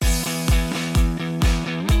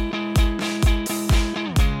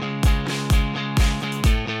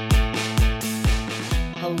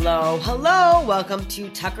Hello, hello. Welcome to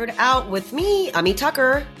Tuckered Out with me, Ami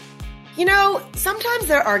Tucker. You know, sometimes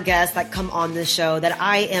there are guests that come on this show that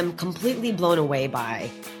I am completely blown away by.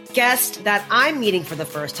 Guests that I'm meeting for the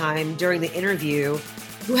first time during the interview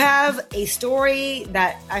who have a story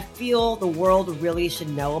that I feel the world really should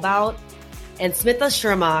know about. And Smitha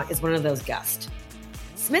Sharma is one of those guests.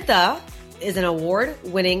 Smitha is an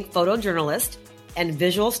award-winning photojournalist and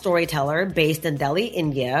visual storyteller based in Delhi,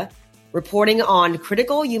 India, reporting on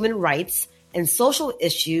critical human rights and social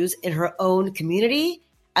issues in her own community,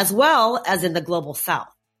 as well as in the global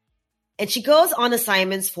South. And she goes on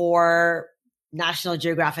assignments for National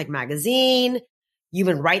Geographic Magazine,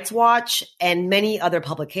 Human Rights Watch, and many other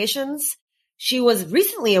publications. She was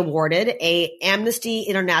recently awarded an Amnesty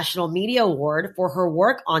International Media Award for her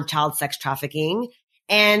work on child sex trafficking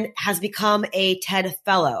and has become a TED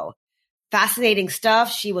Fellow. Fascinating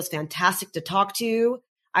stuff. She was fantastic to talk to.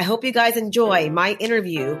 I hope you guys enjoy my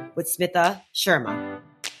interview with Smitha Sharma.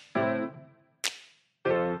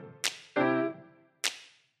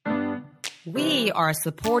 We are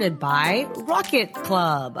supported by Rocket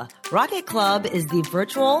Club. Rocket Club is the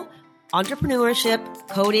virtual entrepreneurship,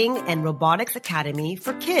 coding, and robotics academy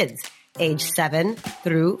for kids age 7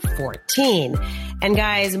 through 14. And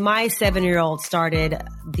guys, my 7-year-old started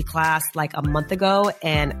the class like a month ago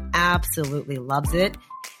and absolutely loves it.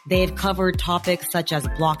 They had covered topics such as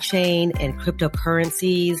blockchain and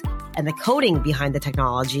cryptocurrencies and the coding behind the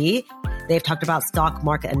technology. They've talked about stock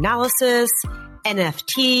market analysis,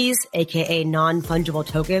 NFTs, aka non-fungible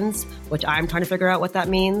tokens, which I'm trying to figure out what that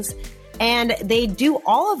means. And they do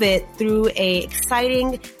all of it through a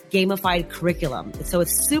exciting gamified curriculum. So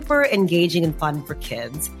it's super engaging and fun for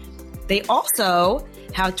kids. They also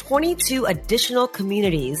have 22 additional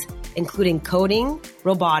communities, including coding,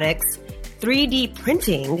 robotics, 3D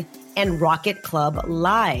printing, and Rocket Club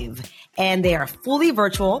Live. And they are fully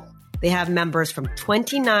virtual. They have members from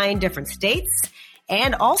 29 different states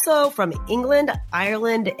and also from England,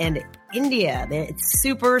 Ireland, and India. It's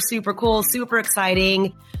super, super cool, super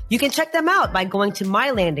exciting. You can check them out by going to my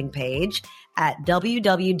landing page at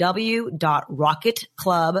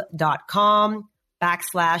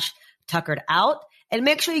www.rocketclub.com/tuckered out. And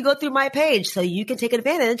make sure you go through my page so you can take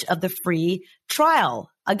advantage of the free trial.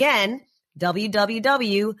 Again,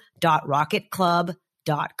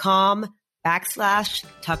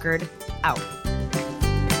 www.rocketclub.com/tuckered out.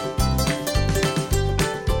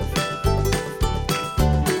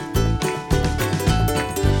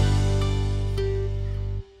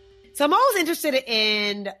 So I'm always interested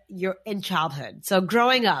in childhood. So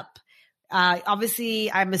growing up, obviously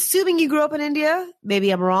I'm assuming you grew up in India.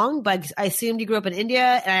 Maybe I'm wrong, but I assumed you grew up in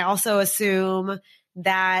India. And I also assume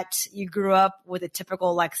that you grew up with a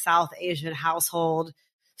typical like South Asian household,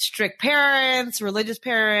 strict parents, religious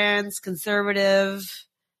parents, conservative,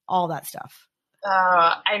 all that stuff.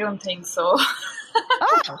 I don't think so.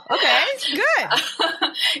 Oh, okay. Good.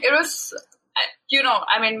 It was,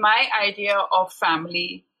 my idea of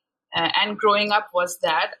family and growing up was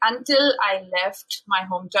that until I left my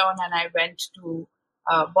hometown and I went to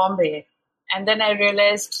Bombay. And then I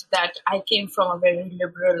realized that I came from a very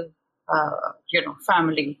liberal,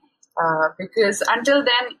 family. Because until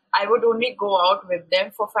then, I would only go out with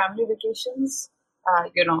them for family vacations,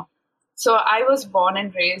 So I was born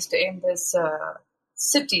and raised in this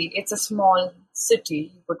city. It's a small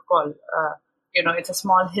city, you could call it's a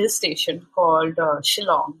small hill station called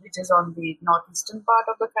Shillong, which is on the northeastern part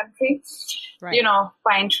of the country. Right.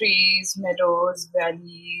 Pine trees, meadows,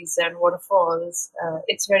 valleys, and waterfalls.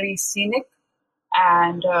 It's very scenic.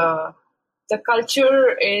 And the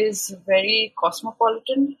culture is very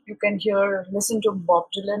cosmopolitan. You can listen to Bob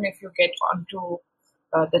Dylan if you get onto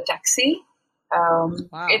the taxi. Wow.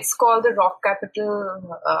 It's called the rock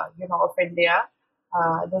capital, of India.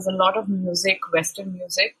 There's a lot of music, Western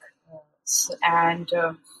music. And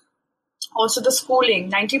also the schooling,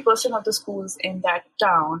 90% of the schools in that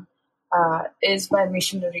town is by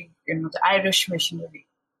missionary, the Irish missionary.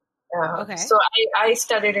 Okay. So I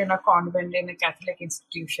studied in a convent in a Catholic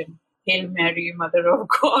institution. Hail Mary, Mother of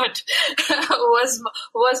God was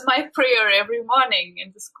my prayer every morning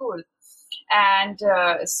in the school. And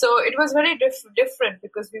so it was very different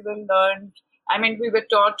because we were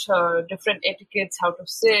taught different etiquettes, how to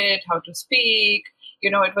sit, how to speak.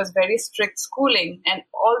 It was very strict schooling, and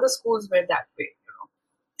all the schools were that way.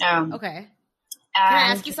 Okay. Can I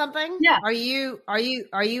ask you something? Yeah. Are you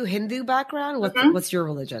Hindu background? What's your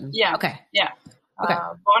religion? Yeah. Okay. Yeah. Okay.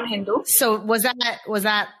 Born Hindu. So was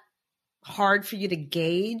that hard for you to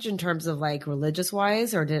gauge in terms of like religious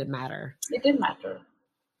wise, or did it matter? It didn't matter.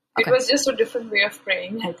 Okay. It was just a different way of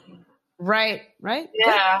praying, I think. Right. Yeah.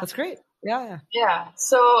 Good. That's great. Yeah. Yeah.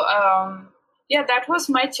 So, yeah, that was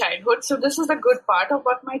my childhood. So this is the good part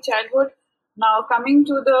about my childhood. Now, coming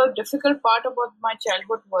to the difficult part about my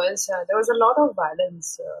childhood was there was a lot of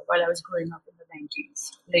violence while I was growing up in the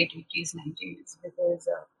 90s, late 80s, 90s, because,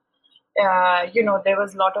 there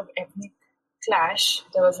was a lot of ethnic clash.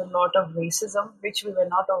 There was a lot of racism, which we were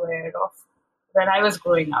not aware of when I was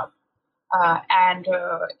growing up. And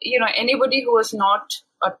anybody who was not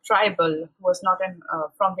a tribal, who was not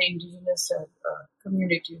from the indigenous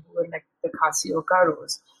community, who were like the Khasi or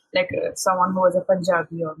Garos, like someone who was a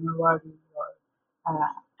Punjabi or Marwari, or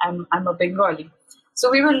I'm a Bengali.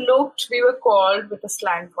 So we were called with a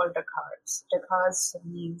slang called Dakhars. Dakhars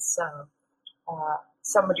means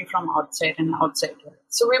somebody from outside, an outsider.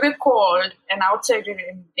 So we were called an outsider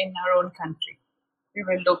in our own country. We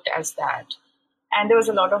were looked as that. And there was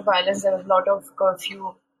a lot of violence, there was a lot of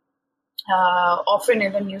curfew. Often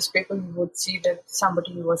in the newspaper, you would see that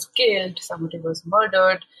somebody was killed, somebody was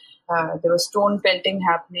murdered, there was stone pelting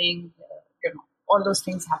happening, all those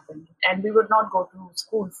things happened. And we would not go to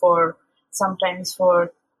school for sometimes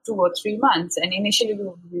for 2 or 3 months. And initially, we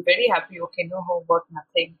would be very happy, okay, no homework,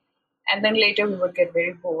 nothing. And then later, we would get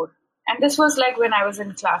very bored. And this was like when I was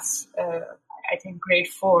in class, I think grade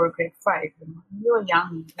 4, grade 5. You were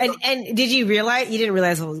young. And did you didn't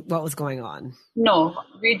realize what was going on? No,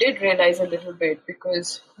 we did realize a little bit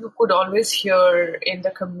because you could always hear in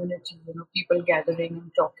the community, people gathering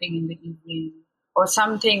and talking in the evening or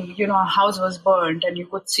something, a house was burned and you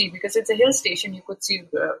could see, because it's a hill station, you could see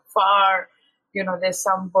far, there's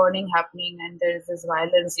some burning happening and there's this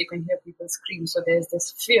violence, you can hear people scream. So there's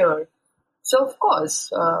this fear. So of course,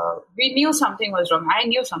 we knew something was wrong. I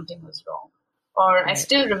knew something was wrong. Or right. I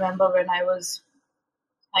still remember when I was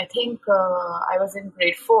in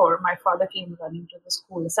grade 4, my father came running to the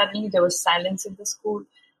school. Suddenly there was silence in the school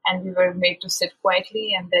and we were made to sit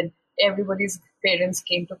quietly, and then everybody's parents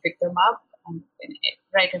came to pick them up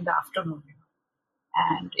right in the afternoon.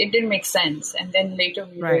 And it didn't make sense. And then later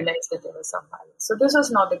we realized that there was some violence. So this was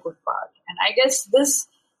not the good part. And I guess this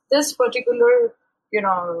particular,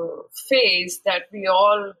 phase that we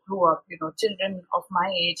all grew up, children of my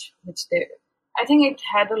age, I think it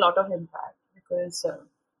had a lot of impact because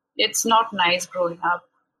it's not nice growing up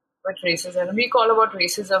with racism. We call about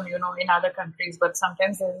racism, in other countries, but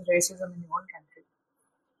sometimes there is racism in your own country.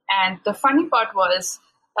 And the funny part was,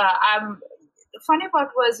 the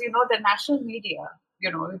national media,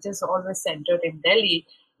 which is always centered in Delhi,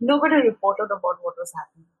 nobody reported about what was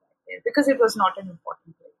happening back there because it was not an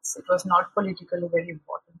important place. It was not politically very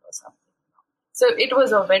important or something. So it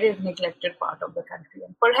was a very neglected part of the country.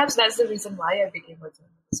 And perhaps that's the reason why I became a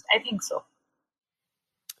journalist. I think so.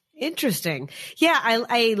 Interesting. Yeah,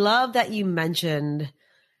 I love that you mentioned,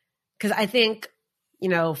 because I think,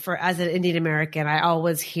 as an Indian American, I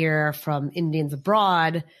always hear from Indians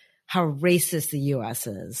abroad how racist the U.S.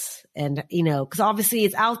 is. And, because obviously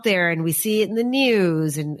it's out there and we see it in the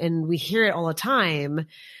news and we hear it all the time.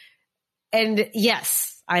 And yes,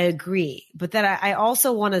 I agree. But then I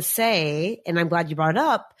also want to say, and I'm glad you brought it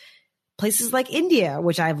up, places like India,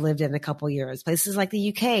 which I've lived in a couple of years, places like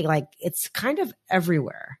the UK, like it's kind of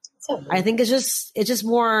everywhere. I think it's just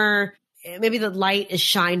more, maybe the light is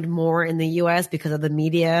shined more in the US because of the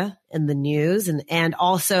media and the news. And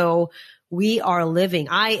also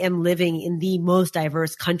I am living in the most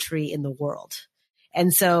diverse country in the world.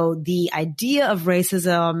 And so the idea of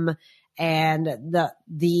racism and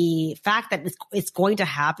the fact that it's going to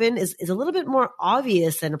happen is a little bit more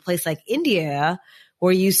obvious than a place like India,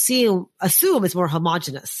 where you assume it's more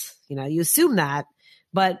homogenous. You assume that.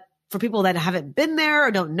 But for people that haven't been there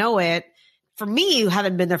or don't know it, for me, who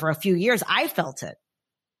haven't been there for a few years, I felt it.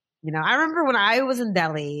 I remember when I was in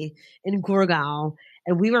Delhi, in Gurgaon,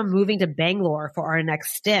 and we were moving to Bangalore for our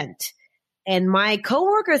next stint. And my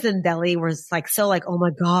coworkers in Delhi were oh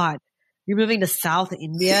my God, you're moving to South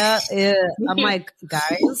India? I'm like,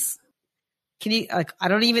 guys, can you, I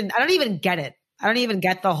don't even get it. I don't even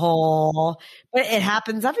get the whole, but it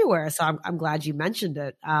happens everywhere. So I'm glad you mentioned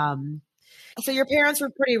it. So your parents were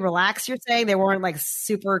pretty relaxed, you're saying? They weren't like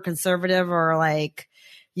super conservative or like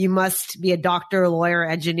you must be a doctor, lawyer,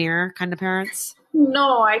 engineer kind of parents?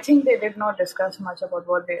 No, I think they did not discuss much about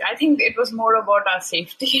I think it was more about our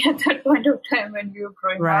safety at that point of time when we were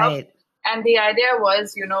growing up. And the idea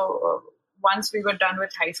was, once we were done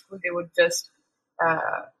with high school, they would just,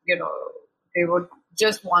 they would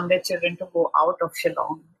just want their children to go out of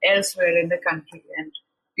Shillong, elsewhere in the country and,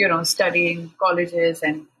 study in colleges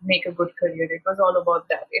and make a good career. It was all about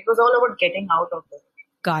that. It was all about getting out of it.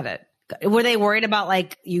 Got it. Were they worried about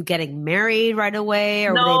like you getting married right away,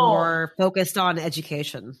 or were they No. more focused on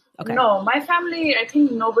education? Okay. No, my family, I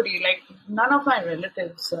think nobody, like none of my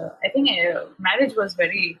relatives, I think marriage was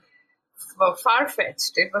very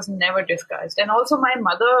far-fetched. It was never discussed. And also my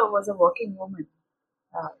mother was a working woman.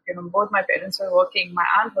 Both my parents were working. My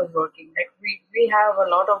aunt was working. Like we have a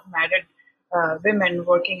lot of married women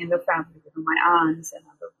working in the family, my aunts and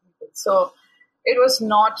other people. So it was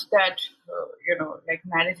not that, like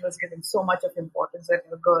marriage was given so much of importance that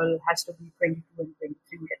a girl has to be 22 and 23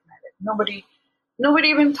 and get married. Nobody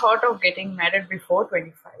even thought of getting married before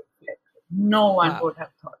 25. Like no one would have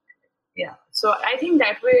thought. Yeah. So I think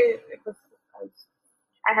that way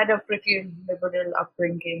I had a pretty liberal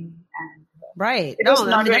upbringing, and right.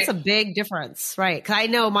 That's a big difference, right? Because I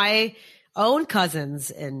know my own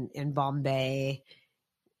cousins in Bombay,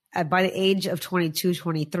 by the age of 22,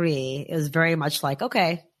 23, it was very much like,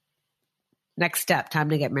 okay, next step, time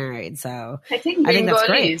to get married. So I think that's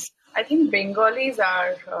great. I think Bengalis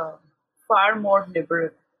are far more liberal,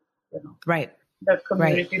 Right. The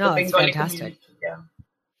community, right. No, the Bengali fantastic. community. Yeah.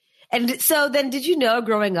 And so then did you know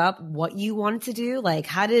growing up what you wanted to do? Like,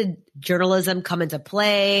 how did journalism come into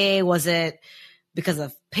play? Was it because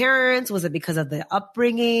of parents? Was it because of the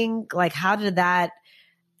upbringing? Like, how did that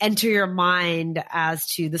enter your mind as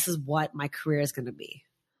to this is what my career is going to be?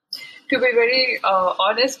 To be very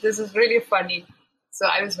honest, this is really funny. So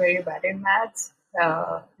I was very bad in maths.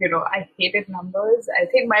 I hated numbers. I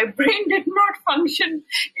think my brain did not function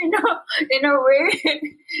in a way,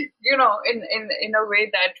 in a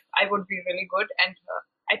way that I would be really good. And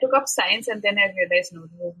I took up science, and then I realized, no,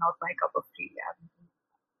 this is not my cup of tea.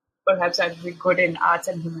 Perhaps I'd be good in arts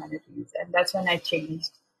and humanities. And that's when I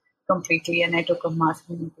changed completely, and I took up mass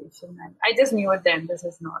communication. And I just knew it then, this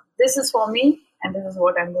is for me, and this is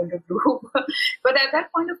what I'm going to do. But at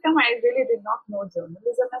that point of time, I really did not know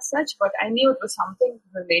journalism as such, but I knew it was something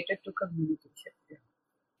related to communication.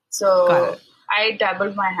 So I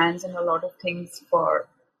dabbled my hands in a lot of things for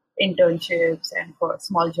internships and for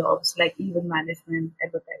small jobs like event management,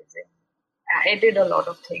 advertising. I did a lot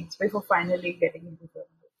of things before finally getting into journalism.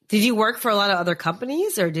 Did you work for a lot of other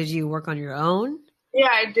companies, or did you work on your own? Yeah,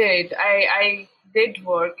 I did. I did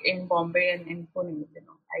work in Bombay and in Pune.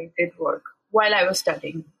 I did work while I was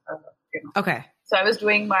studying. Okay. So I was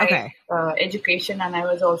doing my education, and I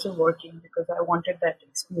was also working because I wanted that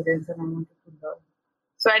experience and I wanted to learn.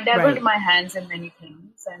 So I dabbled my hands in many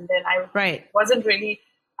things, and then I wasn't really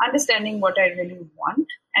understanding what I really want.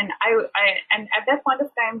 And and at that point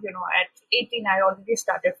of time, at 18, I already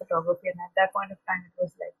started photography, and at that point of time, it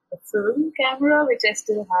was like the film camera, which I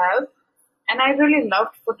still have. And I really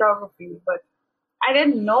loved photography, but I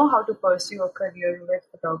didn't know how to pursue a career with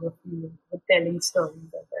photography, with telling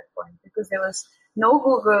stories at that point, because there was no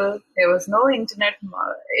Google, there was no internet.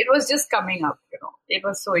 It was just coming up, It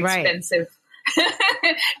was so expensive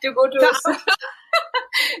to go to a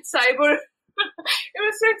cyber. It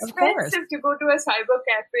was so expensive to go to a cyber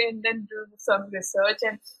cafe and then do some research.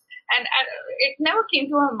 And it never came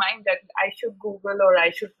to my mind that I should Google or I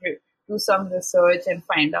should do some research and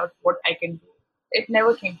find out what I can do. It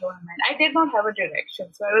never came to my mind. I did not have a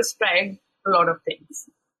direction, so I was trying a lot of things.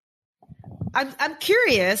 I'm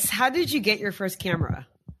curious. How did you get your first camera?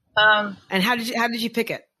 And how did you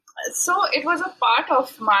pick it? So it was a part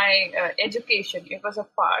of my education. It was a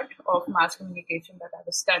part of mass communication that I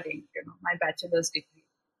was studying. My bachelor's degree.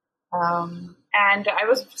 And I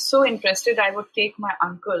was so interested. I would take my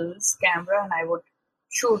uncle's camera and I would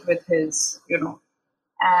shoot with his.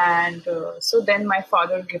 And so then my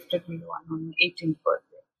father gifted me one on my 18th birthday.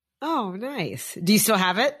 Oh, nice. Do you still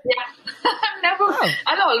have it? Yeah.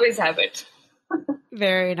 I'll always have it.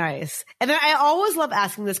 Very nice. And then I always love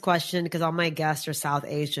asking this question because all my guests are South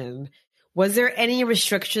Asian. Was there any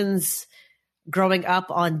restrictions growing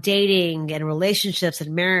up on dating and relationships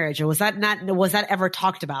and marriage, or was that ever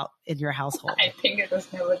talked about in your household? I think it was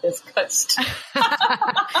never discussed.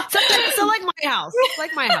 so like my house,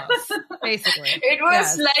 basically. It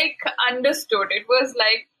was like understood. It was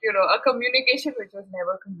like, a communication which was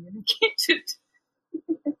never communicated.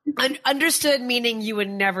 Understood meaning you would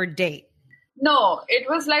never date. No, it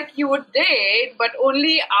was like you would date, but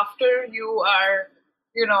only after you are,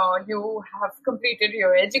 you have completed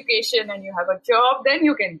your education and you have a job, then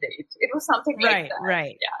you can date. It was something like that.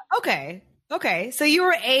 Right. Yeah. Okay. So you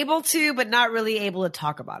were able to, but not really able to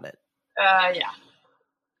talk about it. Yeah.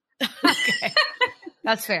 Okay.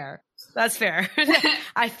 That's fair.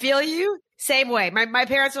 I feel you. Same way. My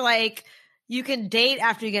parents are like, you can date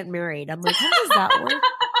after you get married. I'm like, how does that work?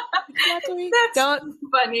 Exactly. That's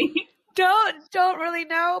funny. Don't really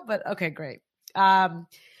know, but okay, great.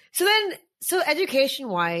 So education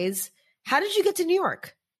wise, How did you get to New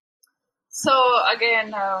York? So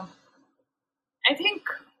again, I think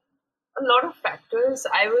a lot of factors.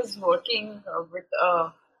 I was working with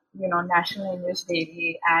National English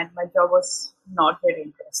Daily, and my job was not very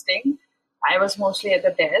interesting. I was mostly at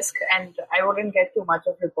the desk, and I wouldn't get too much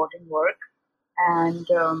of reporting work. And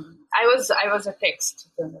I was a text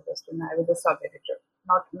journalist, and I was a sub editor,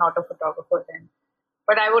 not a photographer then.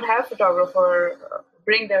 But I would have photographer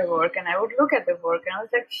bring their work, and I would look at the work, and I was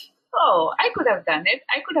like, oh, I could have done it.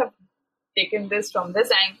 I could have taken this from this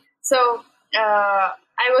angle. So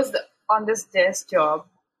I was on this desk job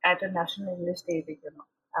at a National English Daily.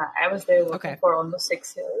 I was there working for almost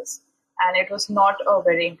 6 years, and it was not a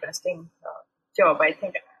very interesting job. I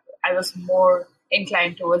think I was more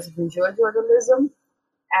inclined towards visual journalism,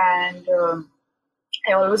 and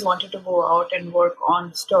I always wanted to go out and work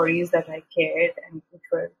on stories that I cared and which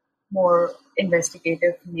were more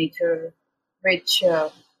investigative nature, which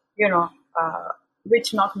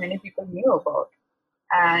which not many people knew about,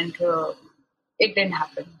 and it didn't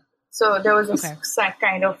happen. So there was a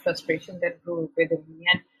kind of frustration that grew within me,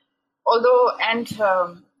 and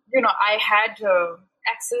I had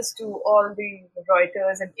access to all the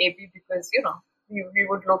Reuters and AP because we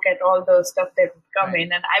would look at all the stuff that would come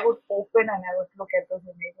in, and I would open and I would look at those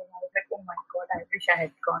images, and I was like, oh my God, I wish I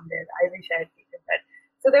had gone there. I wish I had taken that.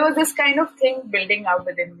 So there was this kind of thing building up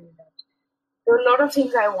within me that there were a lot of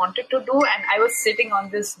things I wanted to do, and I was sitting on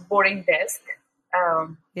this boring desk.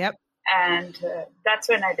 And that's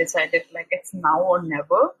when I decided, like, it's now or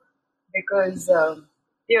never, because,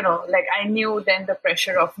 I knew then the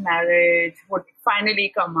pressure of marriage would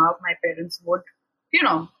finally come up. My parents would,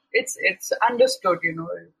 it's understood,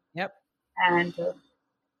 Yep. And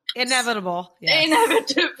inevitable. Yes.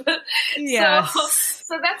 Inevitable. Yes.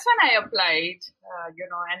 So that's when I applied,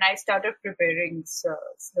 and I started preparing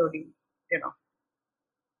slowly,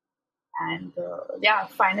 And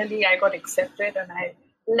finally I got accepted, and I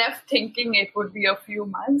left thinking it would be a few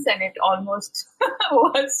months, and it almost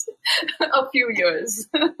was a few years.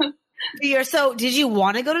 So did you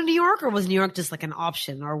want to go to New York, or was New York just like an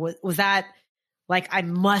option, or was that like, I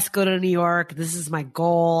must go to New York, this is my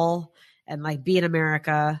goal, and like be in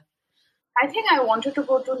America? I think I wanted to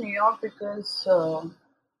go to New York because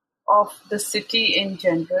of the city in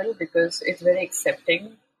general, because it's very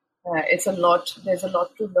accepting. There's a lot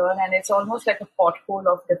to learn, and it's almost like a pothole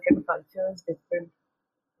of different cultures,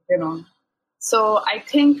 So I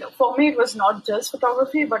think for me, it was not just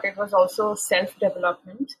photography, but it was also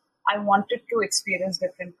self-development. I wanted to experience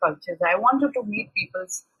different cultures. I wanted to meet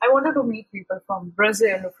people from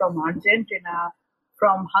Brazil, from Argentina,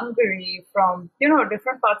 from Hungary, from,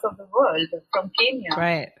 different parts of the world, from Kenya.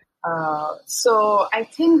 Right. So I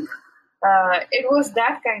think it was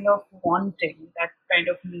that kind of wanting, that kind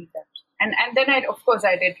of need. And then I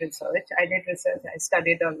did research. I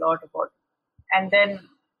studied a lot about it. And then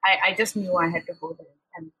I just knew I had to go there.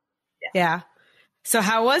 And yeah. So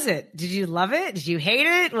how was it? Did you love it? Did you hate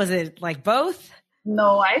it? Was it like both?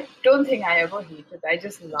 No, I don't think I ever hated it. I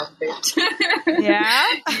just loved it. Yeah?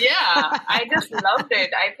 Yeah, I just loved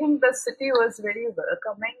it. I think the city was very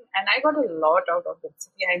welcoming, and I got a lot out of the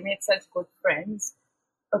city. I made such good friends,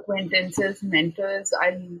 acquaintances, mentors.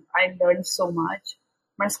 I learned so much.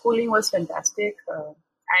 My schooling was fantastic.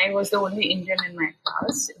 I was the only Indian in my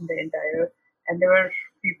class in the entire, and there were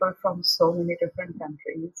people from so many different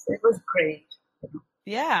countries. It was great.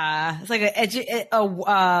 Yeah, it's like a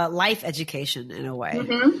life education in a way.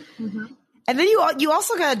 Mm-hmm. Mm-hmm. And then you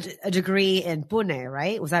also got a degree in Pune,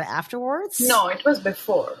 right? Was that afterwards? No, it was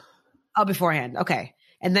before. Oh, beforehand. Okay,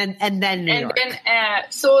 and then New York.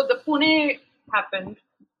 So the Pune happened,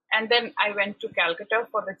 and then I went to Calcutta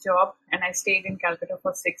for the job, and I stayed in Calcutta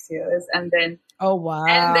for 6 years, and then oh wow,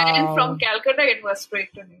 and then from Calcutta it was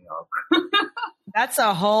straight to New York. That's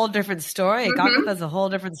a whole different story. Mm-hmm. Calcutta's a whole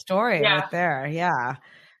different story right there. Yeah.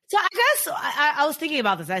 So I guess I was thinking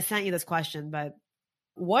about this. I sent you this question, but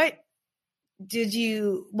what did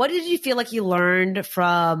you feel like you learned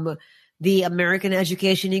from the American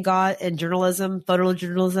education you got in journalism,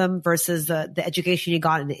 photojournalism, versus the education you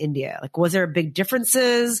got in India? Like, was there big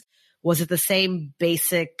differences? Was it the same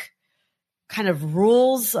basic kind of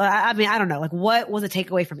rules? I mean, I don't know. Like, what was the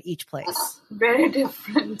takeaway from each place? Very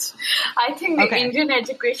different. I think the Indian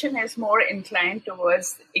education is more inclined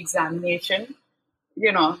towards examination.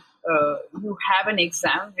 You have an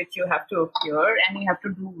exam which you have to appear, and you have to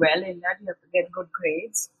do well in that. You have to get good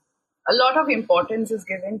grades. A lot of importance is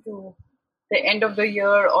given to the end of the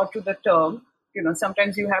year or to the term.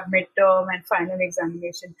 Sometimes you have midterm and final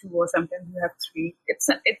examination 2, or sometimes you have 3.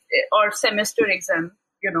 Or semester exam.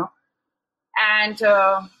 And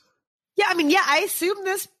I assume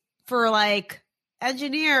this for like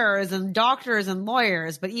engineers and doctors and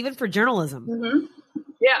lawyers, but even for journalism. Mm-hmm.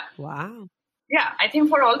 Yeah. Wow. Yeah, I think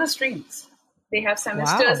for all the streams. They have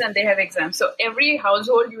semesters and they have exams. So every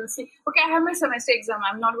household you will see, okay, I have my semester exam.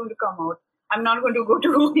 I'm not going to come out. I'm not going to go to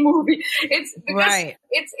a movie. It's because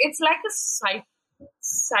it's like a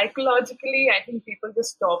psychologically, I think people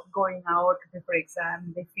just stop going out before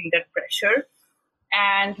exam. They feel that pressure.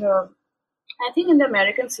 And I think in the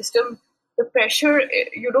American system, the pressure,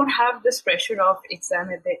 you don't have this pressure of exam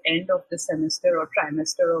at the end of the semester or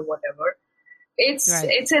trimester or whatever.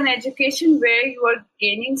 It's an education where you are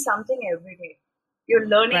gaining something every day. You're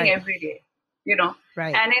learning every day, you know.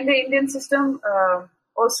 Right. And in the Indian system,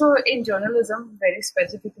 also in journalism, very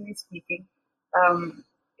specifically speaking,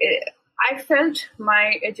 I felt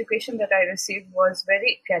my education that I received was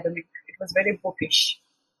very academic. It was very bookish.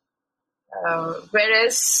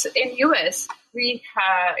 Whereas in US, we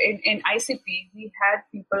had in ICP, we had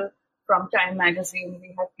people from Time Magazine,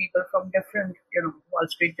 we had people from different, Wall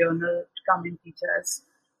Street Journal to come and teach us.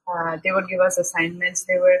 They would give us assignments.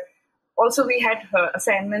 We had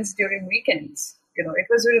assignments during weekends. It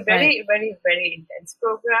was a very, very, very intense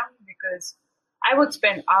program because I would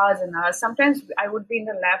spend hours and hours. Sometimes I would be in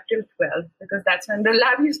the lab till 12 because that's when the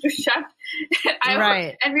lab used to shut.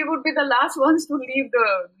 And we would be the last ones to leave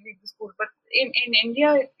the school. But in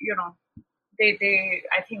India, they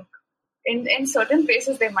I think in certain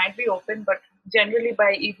places they might be open, but generally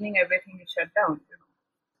by evening everything is shut down.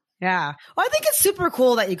 Yeah. Well, I think it's super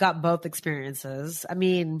cool that you got both experiences. I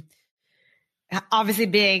mean, obviously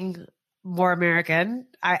being more American,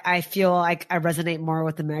 I feel like I resonate more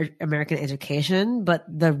with American education, but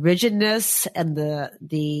the rigidness and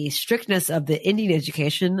the strictness of the Indian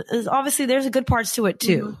education is obviously there's good parts to it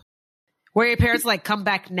too. Mm-hmm. Where your parents like come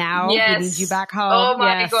back now, yes. We need you back home. Oh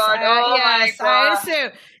my God! My God! I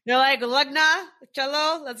assume they're like, Lagna,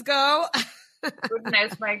 chalo, let's go.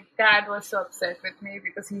 Goodness, my dad was so upset with me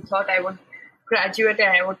because he thought I would graduate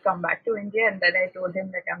and I would come back to India, and then I told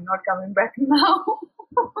him that I'm not coming back now.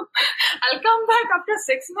 I'll come back after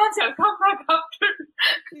 6 months. I'll come back after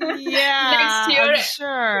next year. I'm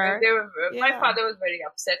sure. My father was very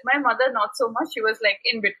upset. My mother, not so much. She was like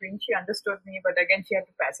in between. She understood me, but again, she had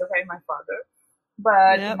to pacify my father.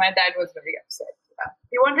 But my dad was very upset. Yeah.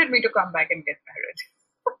 He wanted me to come back and get married.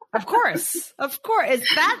 Of course.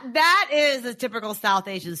 That is a typical South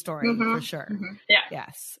Asian story for sure. Mm-hmm. Yeah.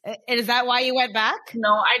 Yes. And is that why you went back?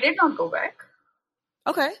 No, I did not go back.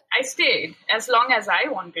 Okay. I stayed as long as I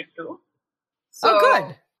wanted to. So,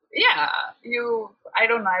 good. Yeah. I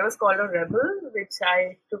don't know. I was called a rebel, which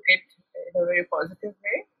I took it in a very positive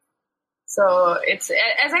way. So it's,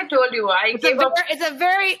 as I told you,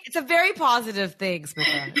 It's a very positive thing,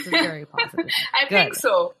 Smita. It's a very positive.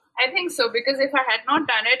 I think so because if I had not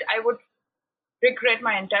done it, I would regret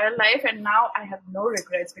my entire life. And now I have no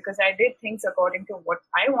regrets because I did things according to what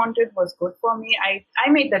I wanted was good for me. I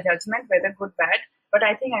made the judgment, whether good, bad, but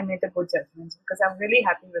I think I made the good judgments because I'm really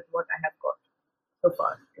happy with what I have got so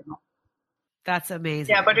far, That's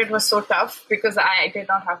amazing. Yeah, but it was so tough because I did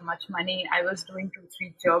not have much money. I was doing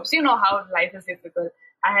 2-3 jobs. You know how life is difficult.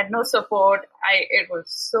 I had no support. It was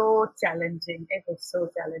so challenging.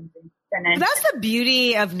 Financially. That's the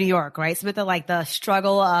beauty of New York, right, Smita? Like the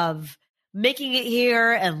struggle of making it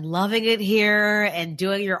here and loving it here and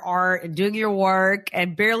doing your art and doing your work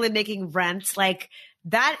and barely making rent. Like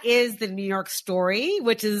that is the New York story,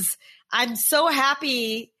 which is, I'm so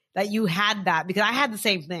happy that you had that because I had the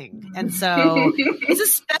same thing. And so it's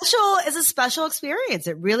a special experience.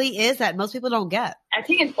 It really is that most people don't get. I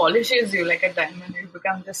think it polishes you like a diamond. You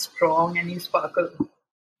become just strong and you sparkle.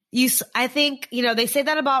 I think, they say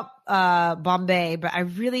that about Bombay, but I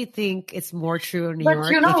really think it's more true in New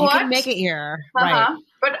York. You know if what? You can make it here. Right.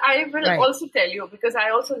 But I will also tell you, because I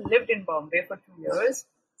also lived in Bombay for 2 years,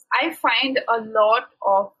 I find a lot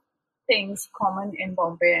of things common in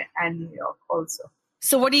Bombay and New York also.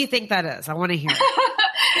 So what do you think that is? I want to hear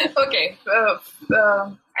it. Okay.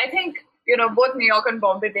 I think, both New York and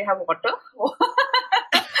Bombay, they have water.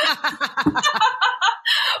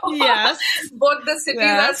 Yes. Both the cities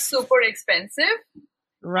are super expensive.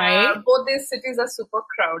 Right. Both these cities are super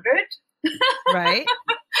crowded. Right.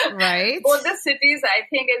 Both the cities, I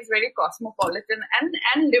think, is very cosmopolitan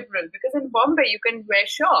and liberal. Because in Bombay, you can wear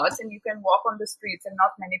shorts and you can walk on the streets and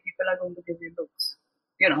not many people are going to give you looks.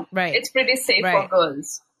 Right. It's pretty safe for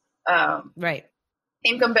girls. Right.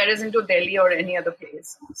 In comparison to Delhi or any other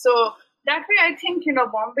place. So that way, I think,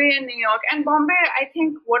 Bombay and New York. And Bombay, I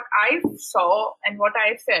think what I saw and what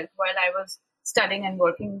I felt while I was studying and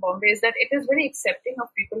working in Bombay is that it is very accepting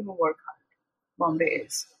of people who work hard. Bombay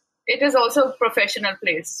is. It is also a professional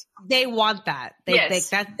place. They want that.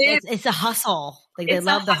 Yes. It's a hustle. Like they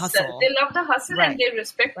love the hustle. They love the hustle and they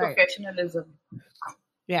respect professionalism.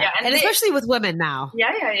 Yeah. And especially with women now.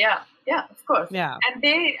 Yeah, of course. Yeah. And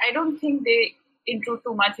I don't think they intrude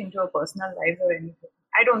too much into a personal life or anything.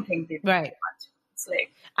 I don't think they do too much. It's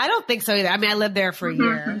like, I don't think so either. I mean, I lived there for a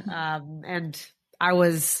year, and I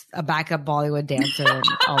was a backup Bollywood dancer and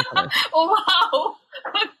all of it. Oh, wow.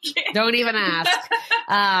 Okay. Don't even ask.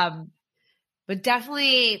 But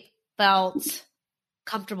definitely felt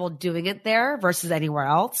comfortable doing it there versus anywhere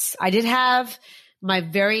else. I did have my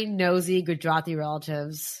very nosy Gujarati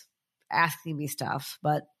relatives asking me stuff,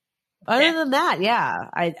 but other than that,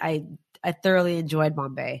 I thoroughly enjoyed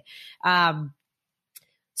Bombay.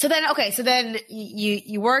 So then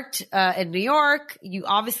you worked in New York. You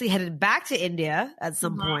obviously headed back to India at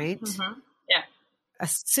some point. Mm-hmm. Yeah.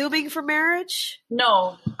 Assuming for marriage?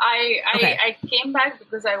 No, I came back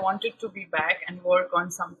because I wanted to be back and work on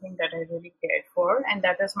something that I really cared for. And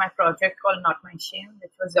that is my project called Not My Shame,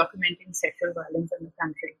 which was documenting sexual violence in the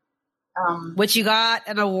country. Which you got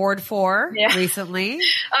an award for recently.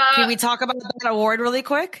 Can we talk about that award really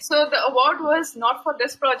quick? So the award was not for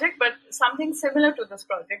this project, but something similar to this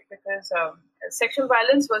project because sexual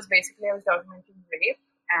violence was basically, I was documenting rape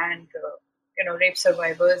and, rape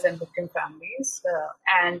survivors and victim families.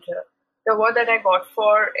 And the award that I got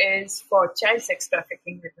for is for child sex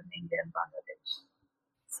trafficking within India and Bangladesh.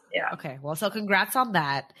 Yeah. Okay. Well, so congrats on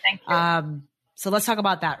that. Thank you. So let's talk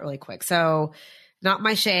about that really quick. So Not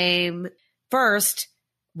My Shame. First,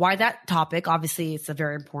 why that topic? Obviously, it's a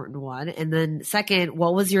very important one. And then second,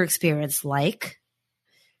 what was your experience like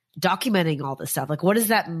documenting all this stuff? Like, what does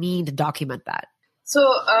that mean to document that? So,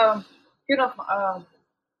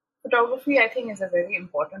 photography, I think, is a very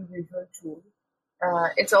important visual tool.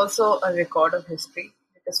 It's also a record of history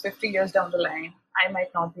because 50 years down the line, I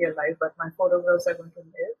might not be alive, but my photographs are going to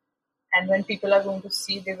live. And when people are going to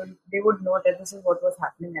see, they would know that this is what was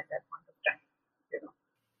happening at that point of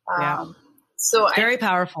time. So very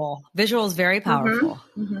powerful. Visual is very powerful.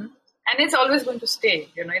 And it's always going to stay,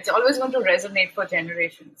 it's always going to resonate for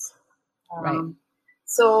generations.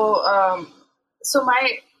 So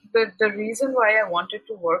the reason why I wanted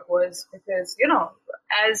to work was because,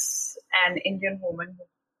 as an Indian woman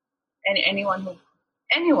and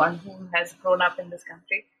anyone who has grown up in this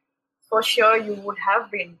country, for sure you would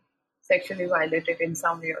have been sexually violated in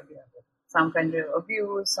some way or the other. Some kind of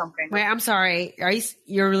abuse, some kind of... Wait, I'm sorry.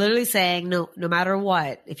 You're literally saying no matter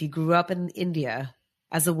what, if you grew up in India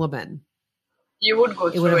as a woman, you would go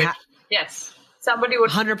through it. Yes. Somebody would...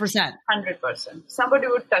 100%. 100%. Somebody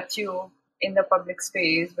would touch you in the public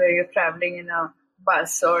space where you're traveling in a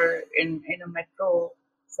bus or in a metro.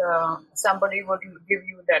 So somebody would give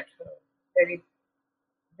you that very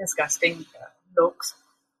disgusting looks.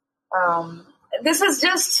 This is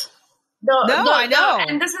just... I know.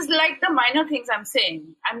 And this is like the minor things I'm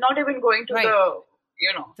saying. I'm not even going to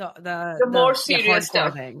the more serious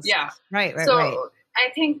stuff. Things. Yeah. Right. So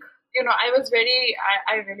I think,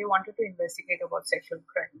 I really wanted to investigate about sexual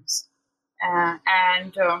crimes.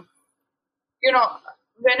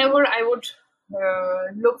 Whenever I would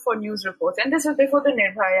look for news reports, and this is before the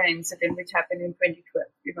Nirbhaya incident, which happened in 2012.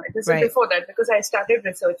 This is before that because I started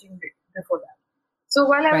researching before that. So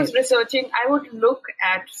while I was researching, I would look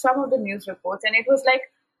at some of the news reports, and it was like,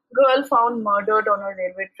 girl found murdered on a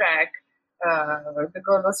railway track. The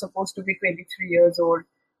girl was supposed to be 23 years old.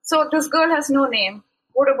 So this girl has no name.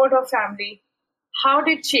 What about her family? How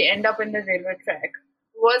did she end up in the railway track?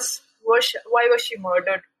 Why was she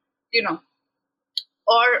murdered?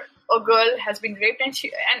 Or a girl has been raped, and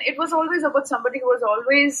it was always about somebody who was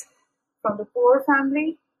always from the poor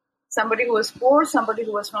family. Somebody who was poor, somebody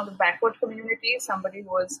who was from the backward community, somebody who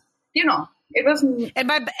was, it was. And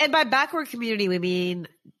by backward community, we mean,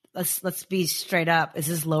 let's be straight up. Is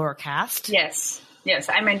this lower caste? Yes,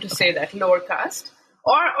 I meant to say that lower caste,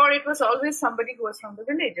 or it was always somebody who was from the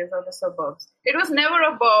villages or the suburbs. It was never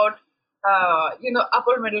about,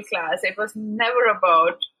 upper middle class. It was never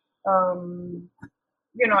about,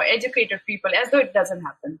 educated people, as though it doesn't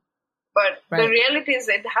happen. But the reality is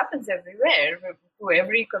it happens everywhere, to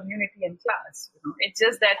every community and class. It's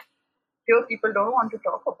just that few people don't want to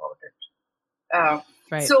talk about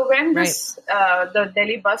it. So when the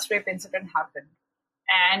Delhi bus rape incident happened,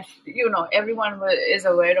 and everyone is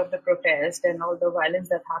aware of the protest and all the violence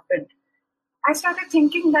that happened, I started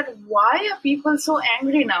thinking that why are people so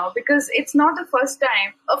angry now? Because it's not the first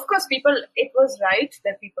time. Of course, it was right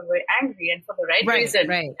that people were angry and for the right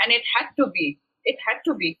reason, and it had to be. It had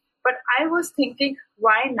to be. But I was thinking,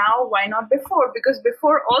 why now? Why not before? Because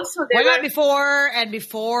before also why not before and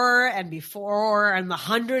before and before and the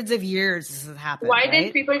hundreds of years this has happened? Why right?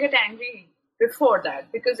 didn't people get angry before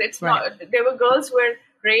that? Because it's not. There were girls who were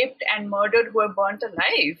raped and murdered who were burnt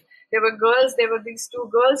alive. There were these two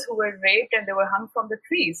girls who were raped and they were hung from the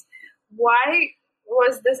trees. Why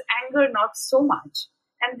was this anger not so much?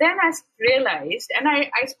 And then I realized, and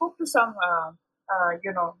I spoke to some,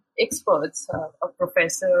 experts, a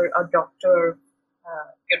professor, a doctor,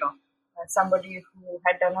 somebody who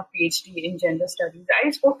had done a PhD in gender studies.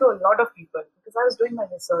 I spoke to a lot of people because I was doing my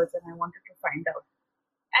research and I wanted to find out.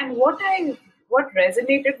 And what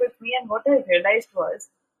resonated with me and what I realized was,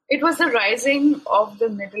 it was the rising of the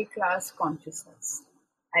middle class consciousness,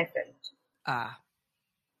 I felt.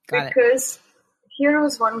 Because here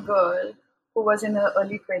was one girl who was in her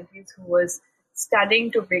early 20s who was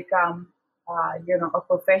studying to become, a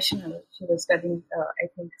professional. She was studying, I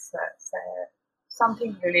think,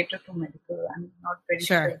 something related to medical. I'm not very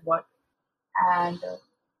sure what.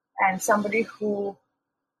 And somebody who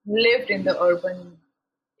lived in the urban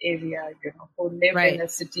area, who lived in a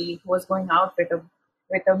city, who was going out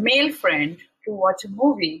with a male friend to watch a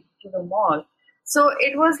movie to the mall. So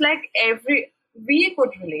it was like we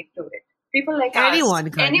could relate to it. People like anyone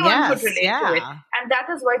us, could, anyone could relate to it. And that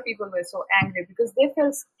is why people were so angry, because they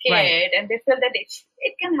felt scared and they felt that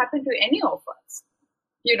it can happen to any of us.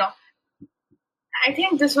 I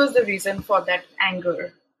think this was the reason for that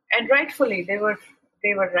anger. And rightfully, they were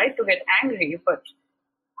right to get angry, but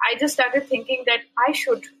I just started thinking that I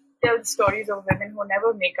should tell the stories of women who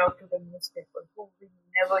never make out to the newspaper, who we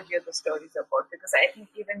never hear the stories about, because I think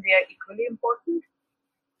even they are equally important.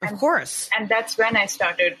 Of course. And that's when I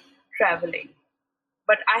started traveling.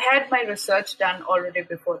 But I had my research done already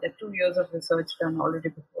before that, 2 years of research done already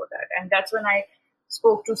before that. And that's when I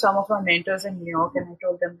spoke to some of my mentors in New York and I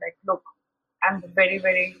told them, like, look, I'm very,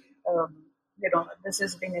 very, this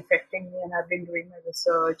has been affecting me and I've been doing my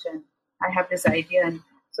research and I have this idea. And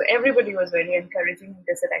so everybody was very encouraging and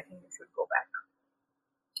they said, I think you should go back.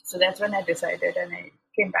 So that's when I decided and I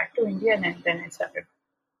came back to India and then I started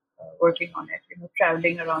working on it,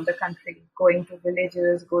 traveling around the country, going to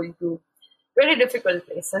villages, going to very difficult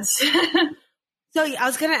places. So I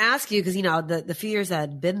was going to ask you, because, the few years that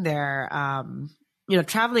I'd been there,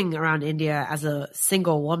 traveling around India as a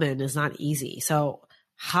single woman is not easy. So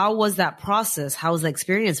how was that process? How was the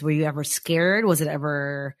experience? Were you ever scared? Was there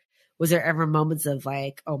ever moments of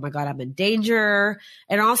like, oh my God, I'm in danger?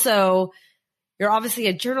 And also, you're obviously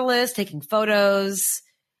a journalist taking photos.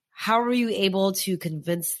 How were you able to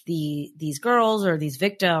convince these girls or these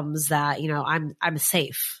victims that, I'm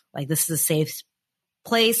safe? Like, this is a safe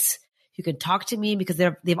place. You can talk to me, because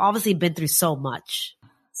they've obviously been through so much.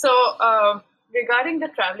 So regarding the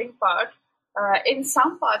traveling part, in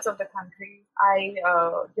some parts of the country, I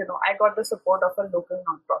got the support of a local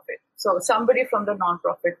nonprofit. So somebody from the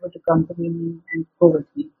nonprofit would accompany me and go with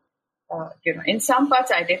me. In some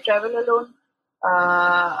parts, I did travel alone.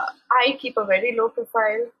 I keep a very low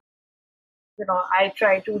profile. I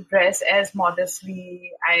try to dress as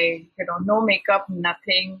modestly. No makeup,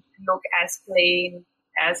 nothing, look as plain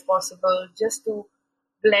as possible, just to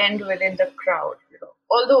blend within the crowd.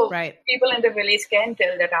 Although people in the village can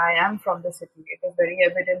tell that I am from the city, it is very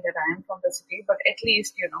evident that I am from the city. But at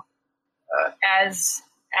least as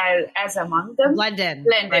among them, blended,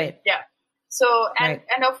 yeah. So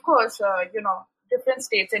and of course, different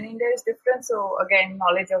states in India is different. So again,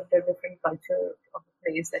 knowledge of the different culture of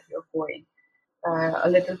the place that you're going. A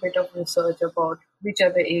little bit of research about which are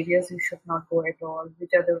the areas you should not go at all, which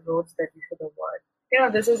are the roads that you should avoid.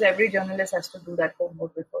 This is every journalist has to do that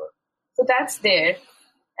homework before. So that's there.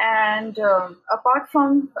 And apart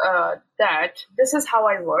from that, this is how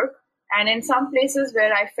I work. And in some places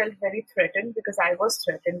where I felt very threatened, because I was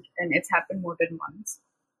threatened, and it's happened more than once.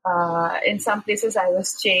 In some places I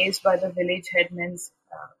was chased by the village headmen.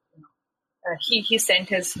 He sent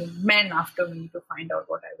his men after me to find out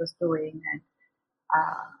what I was doing. And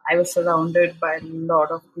I was surrounded by a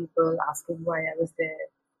lot of people asking why I was there.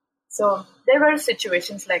 So there were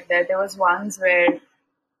situations like that. There was ones where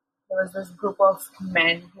there was this group of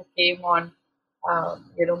men who came on,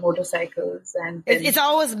 motorcycles, and it's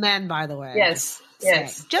always men, by the way. Yes,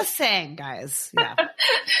 just saying, guys. Yeah.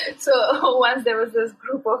 So once there was this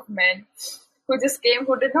group of men who just came,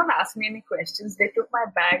 who did not ask me any questions. They took my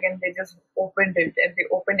bag and they just opened it, and they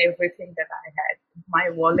opened everything that I had, my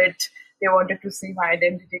wallet. They wanted to see my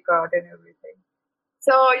identity card and everything.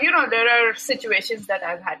 So, there are situations that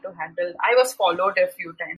I've had to handle. I was followed a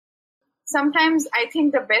few times. Sometimes I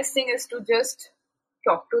think the best thing is to just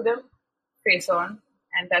talk to them face on.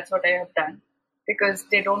 And that's what I have done. because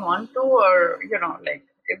they don't want to, or, like,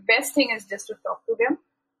 the best thing is just to talk to them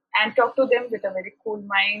and talk to them with a very cool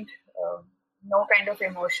mind, no kind of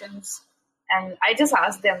emotions. And I just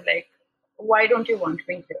ask them, like, why don't you want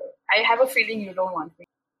me here? I have a feeling you don't want me.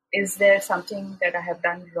 Is there something that I have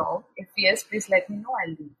done wrong? If yes, please let me know, I'll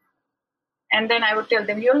leave. And then I would tell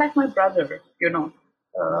them, you're like my brother,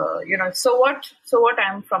 so what,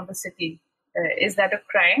 I'm from the city. Is that a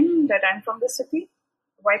crime that I'm from the city?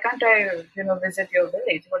 Why can't I, visit your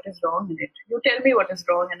village? What is wrong in it? You tell me what is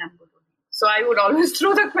wrong and I'm going to leave. So I would always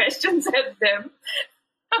throw the questions at them.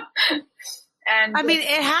 And I mean,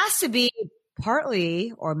 it has to be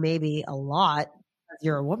partly or maybe a lot because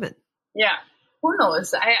you're a woman. Yeah. Who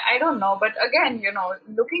knows? I don't know. But again,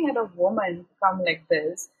 looking at a woman come like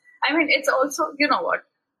this, I mean, it's also, you know what?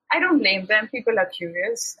 I don't blame them. People are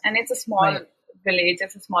curious, and it's a small village.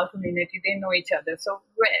 It's a small community. They know each other. So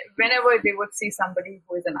whenever they would see somebody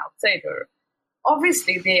who is an outsider,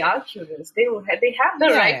 obviously they are curious. They have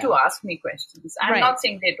the right to ask me questions. I'm not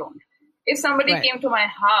saying they don't. If somebody came to my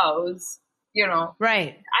house,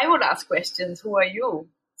 I would ask questions. Who are you?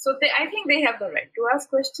 So I think they have the right to ask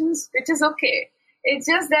questions, which is okay. It's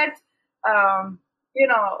just that,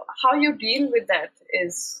 how you deal with that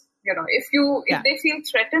is, if they feel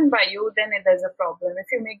threatened by you, then there's a problem.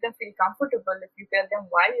 If you make them feel comfortable, if you tell them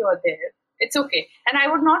why you are there, it's okay. And I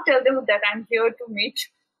would not tell them that I'm here to meet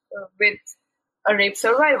with a rape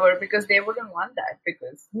survivor, because they wouldn't want that,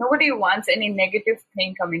 because nobody wants any negative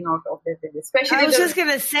thing coming out of their village. Especially I was just going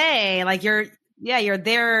to say, like, you're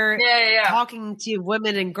there talking to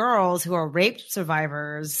women and girls who are rape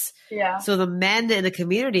survivors. Yeah. So the men in the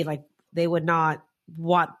community, like, they would not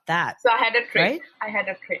want that. So I had a trick.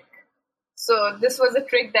 Right? So this was a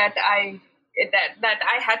trick that I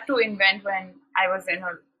had to invent when I was in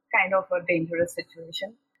a kind of a dangerous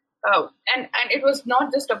situation. Oh, and it was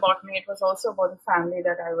not just about me. It was also about the family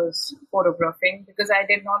that I was photographing, because I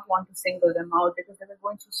did not want to single them out, because they were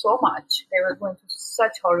going through so much. They were going through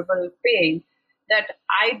such horrible pain that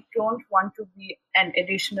I don't want to be an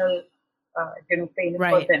additional, pain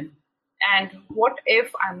for them. And what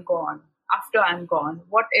if I'm gone? After I'm gone,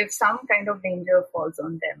 what if some kind of danger falls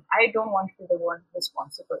on them? I don't want to be the one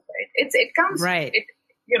responsible, right? It comes, right.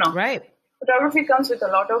 Photography comes with a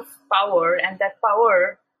lot of power, and that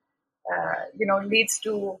power, leads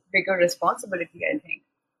to bigger responsibility, I think.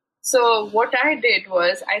 So what I did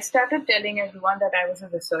was I started telling everyone that I was a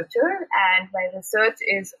researcher, and my research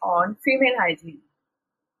is on female hygiene.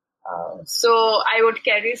 So I would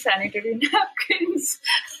carry sanitary napkins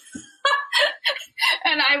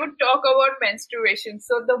and I would talk about menstruation.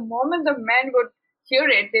 So the moment the men would hear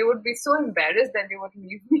it, they would be so embarrassed that they would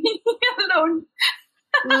leave me alone.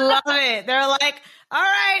 Love it. They're like, all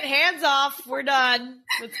right, hands off. We're done.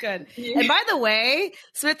 That's good. Yeah. And by the way,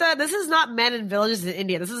 Smita, this is not men in villages in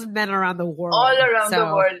India. This is men around the world. All around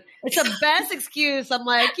the world. It's the best excuse. I'm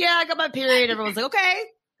like, yeah, I got my period. Everyone's like, okay,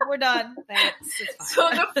 we're done. Thanks. So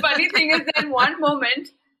the funny thing is that one moment,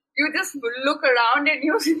 you just look around and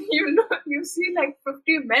you see like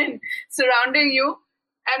 50 men surrounding you.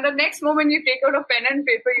 And the next moment you take out a pen and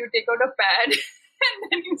paper, you take out a pad.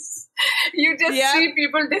 And then you just see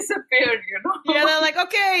people disappear, Yeah, they're like,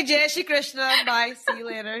 okay, Jai Shri Krishna, bye, see you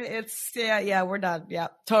later. It's, we're done. Yeah,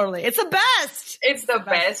 totally. It's the best. It's the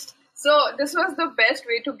best. So this was the best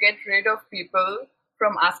way to get rid of people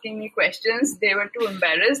from asking me questions. They were too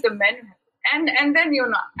embarrassed, the men. And then,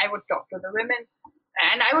 I would talk to the women.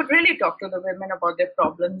 And I would really talk to the women about their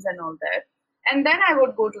problems and all that. And then I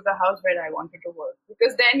would go to the house where I wanted to work.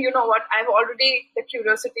 Because then, you know what, the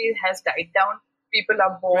curiosity has died down. People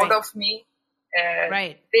are bored of me.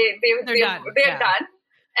 Right. They're done.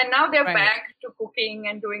 And now they're back to cooking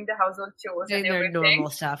and doing the household chores doing and everything. Their normal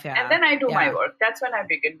stuff, yeah. And then I do my work. That's when I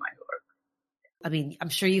begin my work. I mean, I'm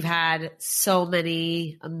sure you've had so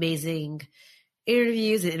many amazing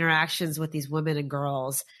interviews and interactions with these women and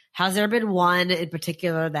girls. Has there been one in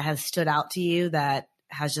particular that has stood out to you that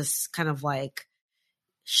has just kind of like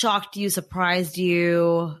shocked you, surprised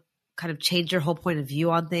you, kind of changed your whole point of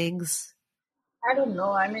view on things? I don't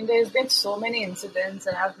know. I mean, there's been so many incidents,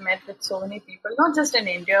 and I've met with so many people, not just in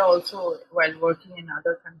India, also while working in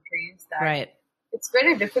other countries, that it's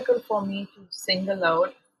very difficult for me to single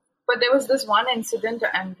out. But there was this one incident,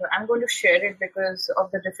 and I'm going to share it because of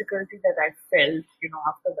the difficulty that I felt,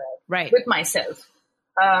 after that, with myself.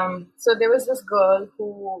 So there was this girl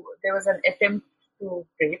who, there was an attempt to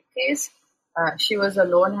rape case. She was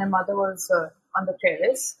alone. Her mother was on the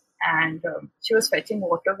terrace, and she was fetching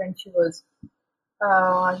water when she was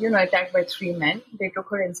attacked by 3 men. They took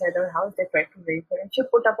her inside her house. They tried to rape her, and she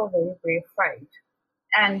put up a very brave fight.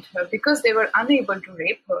 And because they were unable to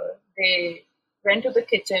rape her, they went to the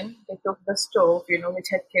kitchen. They took the stove, which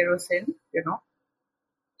had kerosene,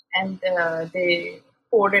 and they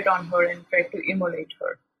poured it on her and tried to immolate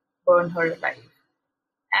her, burn her alive.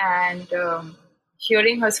 And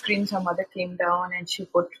hearing her screams, her mother came down and she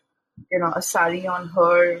put, a sari on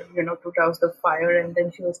her, to douse the fire, and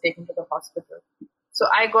then she was taken to the hospital. So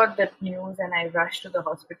I got that news and I rushed to the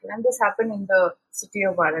hospital, and this happened in the city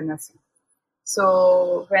of Varanasi.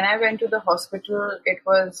 So when I went to the hospital, it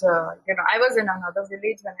was, I was in another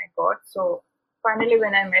village when I got. So finally,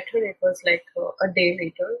 when I met her, it was like a day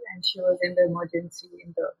later, and she was in the emergency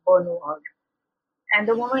in the burn ward. And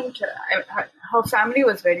the moment her family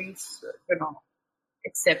was very,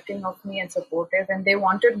 accepting of me and supportive, and they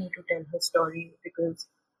wanted me to tell her story because,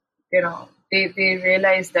 they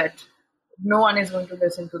realized that no one is going to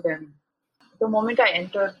listen to them. The moment I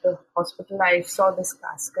entered the hospital, I saw this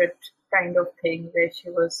casket kind of thing where she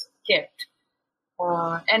was kept.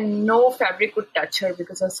 And no fabric could touch her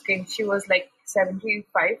because her skin, she was like 75%,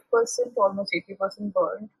 almost 80%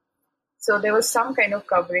 burned. So there was some kind of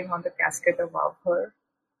covering on the casket above her,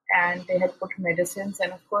 and they had put medicines,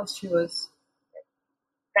 and of course she was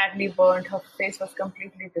badly burned. Her face was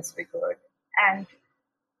completely disfigured, and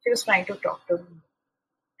she was trying to talk to me.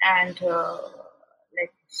 And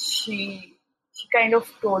she kind of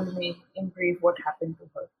told me in brief what happened to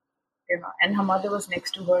her, and her mother was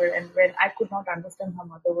next to her, and when I could not understand, her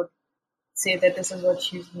mother would say that this is what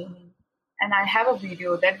she's meaning. And I have a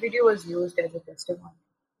video. That video was used as a testimony.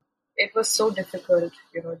 It was so difficult,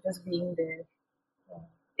 just being there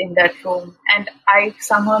in that room. And I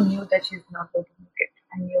somehow knew that she's not going to make it.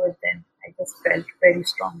 I knew it then. I just felt very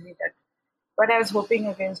strongly that. But I was hoping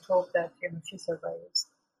against hope that, she survives.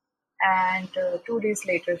 And 2 days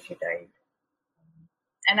later, she died.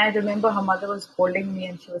 And I remember her mother was holding me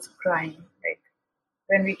and she was crying. Like,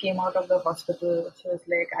 when we came out of the hospital, she was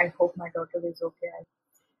like, I hope my daughter is okay.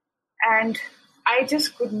 And I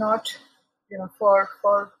just could not,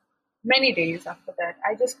 for many days after that,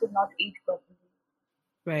 I just could not eat properly.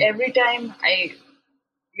 Right. Every time I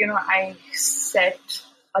sat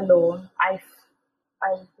alone, I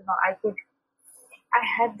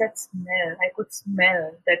had that smell. I could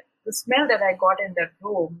smell that, the smell that I got in that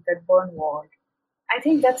room, that burn ward. I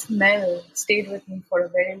think that smell stayed with me for a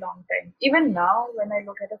very long time. Even now, when I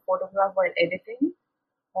look at a photograph while editing,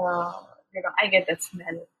 I get that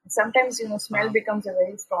smell. Sometimes, smell becomes a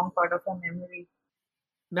very strong part of a memory.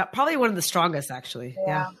 Probably one of the strongest, actually.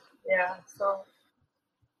 Yeah. So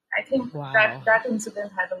I think that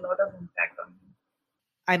incident had a lot of impact on me.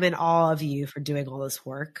 I'm in awe of you for doing all this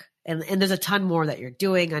work. And there's a ton more that you're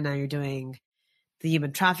doing. I know you're doing the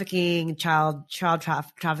human trafficking, child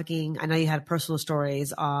trafficking. I know you had personal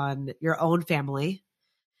stories on your own family,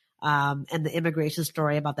 and the immigration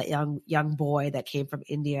story about that young boy that came from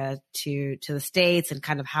India to the States, and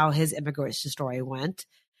kind of how his immigration story went.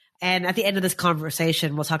 And at the end of this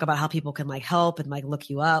conversation, we'll talk about how people can help and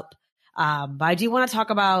look you up. But I do want to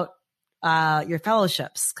talk about your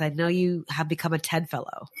fellowships, because I know you have become a TED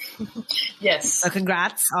Fellow. Yes. So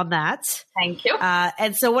congrats on that. Thank you.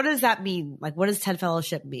 And so what does that mean? What does TED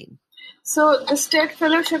Fellowship mean? So the TED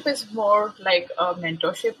Fellowship is more like a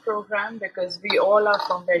mentorship program, because we all are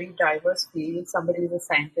from very diverse fields. Somebody is a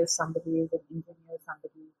scientist, somebody is an engineer,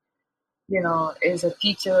 somebody, is a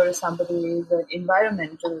teacher, somebody is an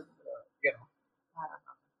environmental,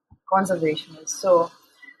 conservationist. So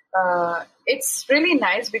it's really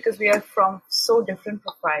nice because we are from so different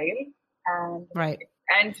profile, and right.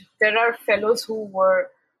 And there are fellows who were,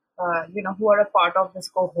 who are a part of this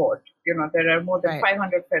cohort. There are more than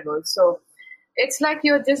 500 fellows. So it's like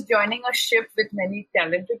you're just joining a ship with many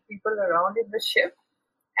talented people around in the ship,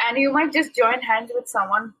 and you might just join hands with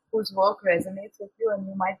someone whose work resonates with you, and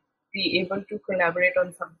you might be able to collaborate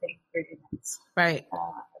on something really nice. Right.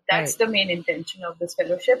 That's the main intention of this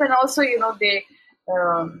fellowship. And also,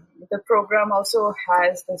 the program also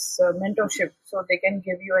has this mentorship, so they can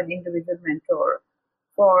give you an individual mentor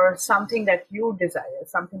for something that you desire,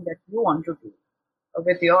 something that you want to do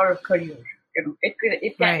with your career.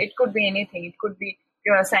 It could be anything. It could be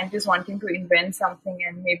you're a scientist wanting to invent something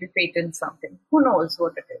and maybe patent something. Who knows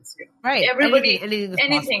what it is? Right. Everybody,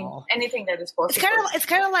 anything that is possible. It's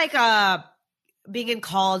kind of like being in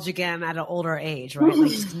college again at an older age, right?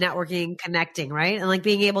 Just networking, connecting, right? And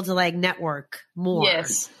being able to network more.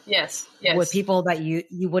 Yes. With people that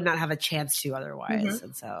you would not have a chance to otherwise. Mm-hmm.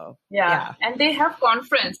 And so, yeah. And they have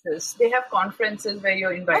conferences. Where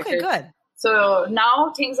you're invited. Okay, good. So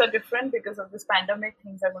now things are different because of this pandemic.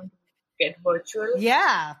 Things are going to get virtual.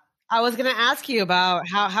 Yeah. I was going to ask you about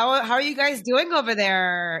how are you guys doing over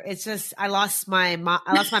there? It's just I lost my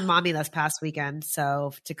mommy this past weekend,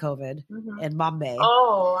 so to COVID in Bombay.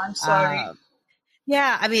 Oh, I'm sorry.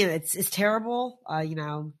 Yeah, I mean it's terrible. I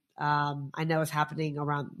know it's happening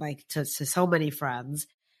around like to so many friends.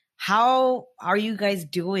 How are you guys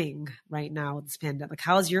doing right now with this pandemic?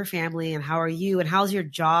 How's your family and how are you and how's your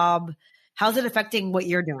job? How's it affecting what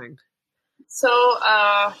you're doing? So,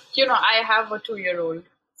 I have a 2-year-old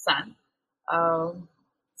son.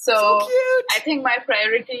 So cute. I think my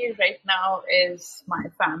priority right now is my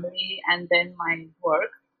family and then my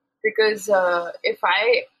work. Because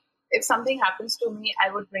if something happens to me,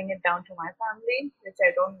 I would bring it down to my family, which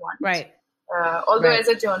I don't want. Right. Although as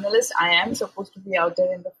a journalist, I am supposed to be out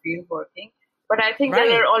there in the field working. But I think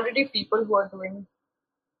there are already people who are doing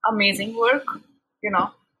amazing work,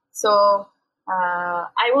 So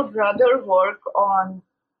I would rather work on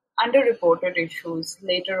underreported issues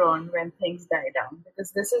later on when things die down.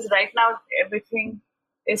 Because this is right now, everything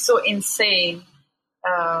is so insane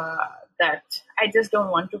that I just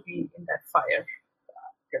don't want to be in that fire,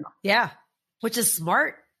 Yeah, which is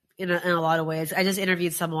smart in a lot of ways. I just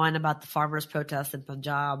interviewed someone about the farmers' protest in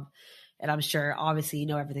Punjab, and I'm sure obviously you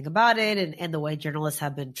know everything about it and the way journalists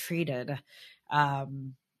have been treated.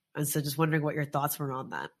 And so just wondering what your thoughts were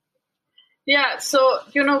on that. Yeah, so,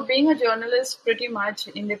 being a journalist, pretty much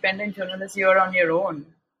independent journalist, you're on your own.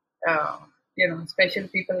 Especially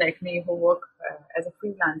people like me who work as a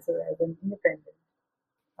freelancer, as an independent.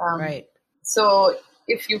 Right. So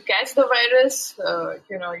if you catch the virus,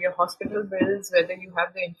 your hospital bills, whether you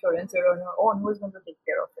have the insurance or on your own, who's going to take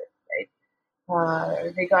care of it,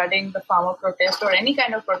 right? Regarding the farmer protest or any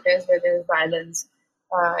kind of protest where there is violence,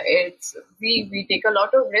 we take a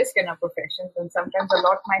lot of risk in our professions, and sometimes a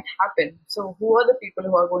lot might happen. So who are the people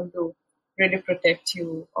who are going to really protect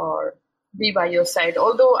you or be by your side?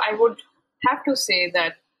 Although I would have to say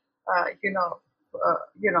that,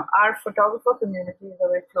 our photographer community is a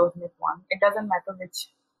very close-knit one. It doesn't matter which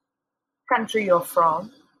country you're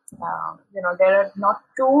from. There are not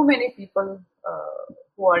too many people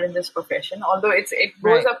who are in this profession, although it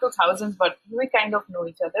goes up to thousands, but we kind of know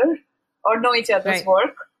each other or know each other's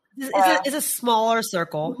work. It's a smaller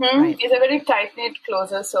circle. Right. It's a very tight-knit,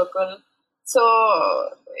 closer circle. So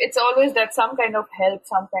it's always that some kind of help,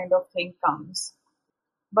 some kind of thing comes.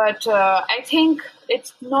 But I think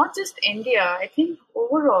it's not just India. I think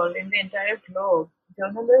overall in the entire globe,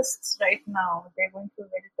 journalists right now, they're going through a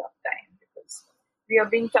very tough time because we are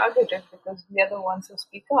being targeted because we are the ones who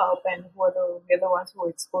speak up and we are the ones who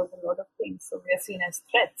expose a lot of things. So we are seen as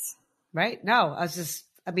threats. Right. No,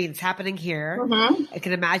 it's happening here. I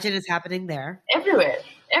can imagine it's happening there. Everywhere.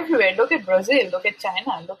 Look at Brazil, look at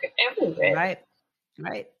China, look at everywhere.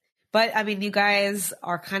 Right. But I mean, you guys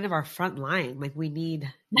are kind of our front line. Like we need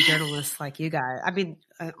journalists like you guys. I mean,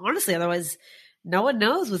 honestly, otherwise no one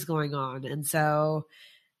knows what's going on. And so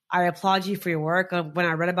I applaud you for your work. When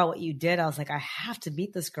I read about what you did, I was like, I have to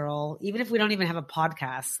meet this girl, even if we don't even have a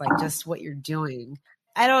podcast, like just what you're doing.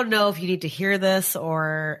 I don't know if you need to hear this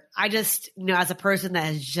or I just, as a person that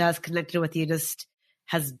has just connected with you,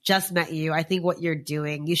 has just met you, I think what you're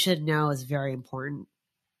doing, you should know is very important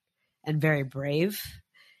and very brave.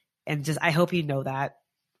 And I hope you know that.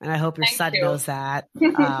 And I hope your son knows that.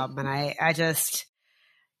 And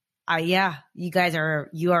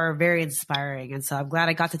you are very inspiring. And so I'm glad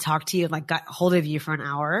I got to talk to you and got hold of you for an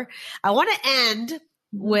hour. I want to end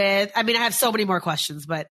with, I have so many more questions,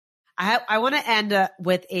 but I want to end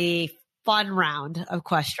with a fun round of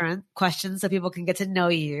questions so people can get to know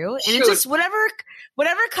you. And it's just whatever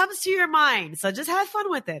comes to your mind. So just have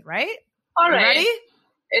fun with it, right? All right. Ready?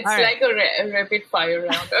 It's like a rapid fire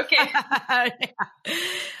round. Okay.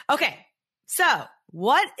 Okay. So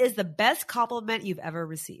what is the best compliment you've ever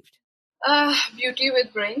received? Beauty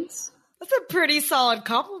with brains. That's a pretty solid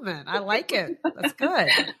compliment. I like it. That's good.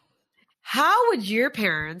 How would your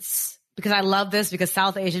parents, because I love this because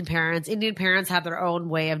South Asian parents, Indian parents have their own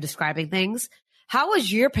way of describing things. How would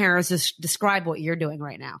your parents describe what you're doing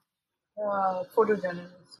right now?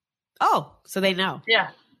 Photojournalist. Oh, so they know.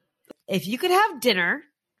 Yeah. If you could have dinner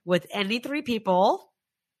with any 3 people,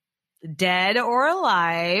 dead or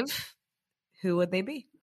alive, who would they be?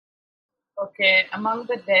 Okay, among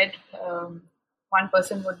the dead, one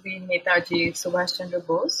person would be Netaji Subhash Chandra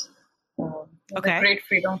Bose, a great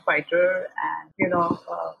freedom fighter, and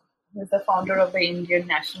he's the founder of the Indian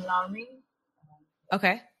National Army. I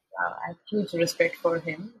have huge respect for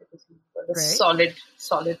him because he was a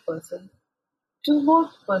solid person. 2 more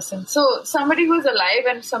persons. So somebody who's alive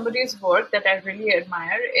and somebody's work that I really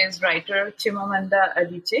admire is writer Chimamanda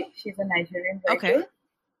Adichie. She's a Nigerian writer.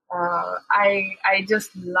 I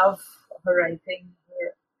just love her writing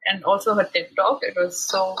and also her TikTok. It was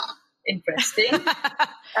so interesting.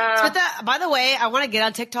 Smita, by the way, I want to get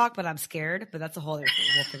on TikTok, but I'm scared. But that's a whole other thing.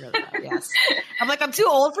 We'll figure that out. Yes, I'm too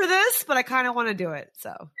old for this, but I kind of want to do it.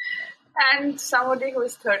 So, and somebody who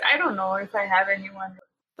is third. I don't know if I have anyone.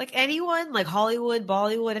 Like anyone, like Hollywood,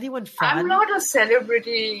 Bollywood, anyone fun? I'm not a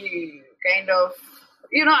celebrity kind of.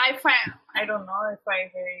 I don't know if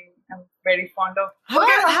I'm very fond of. Hang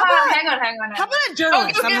on. How about a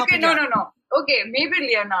journalist? Okay, no. Okay, maybe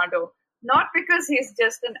Leonardo. Not because he's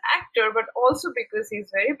just an actor, but also because he's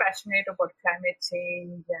very passionate about climate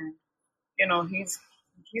change and,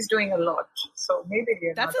 he's doing a lot. So maybe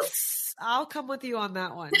Leonardo. I'll come with you on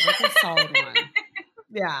that one. That's a solid one.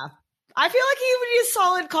 Yeah. I feel like he would be a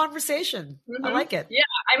solid conversation. Mm-hmm. I like it. Yeah.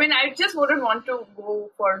 I mean, I just wouldn't want to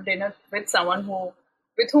go for dinner with someone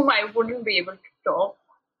with whom I wouldn't be able to talk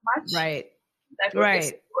much. Right. That would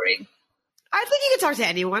be boring. I think you can talk to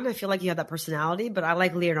anyone. I feel like you have that personality, but I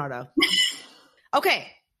like Leonardo.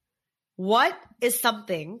 Okay. What is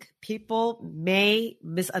something people may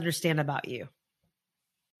misunderstand about you?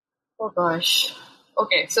 Oh, gosh.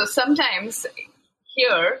 Okay. So sometimes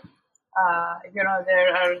here,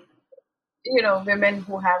 there are, women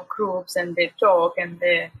who have groups and they talk and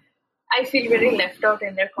I feel very left out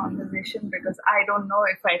in their conversation because I don't know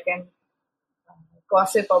if I can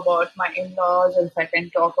gossip about my in-laws or if I can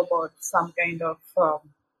talk about some kind of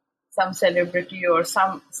some celebrity or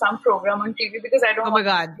some program on TV because I don't. Oh my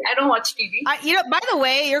God! I don't watch TV. By the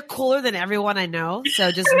way, you're cooler than everyone I know.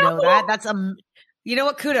 So just know that. That's you know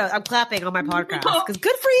what? Kudos. I'm clapping on my podcast because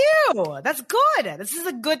good for you. That's good. This is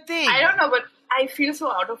a good thing. I don't know, but I feel so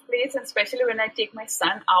out of place, and especially when I take my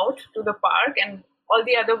son out to the park and all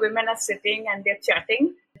the other women are sitting and they're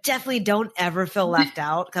chatting. Definitely don't ever feel left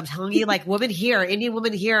out. I'm telling you, like Indian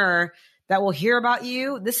women here that will hear about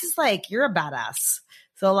you, this is like, you're a badass.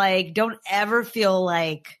 So like, don't ever feel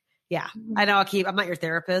like, yeah, I know I'm not your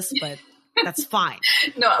therapist, but that's fine.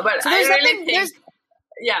 No, but so I really think,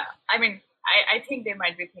 I mean, I think they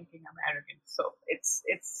might be thinking I'm arrogant. So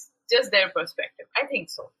it's just their perspective. I think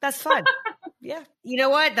so. That's fine. Yeah. You know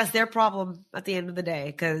what? That's their problem at the end of the day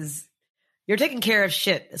because you're taking care of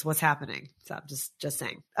shit is what's happening. So I'm just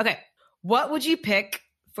saying. Okay. What would you pick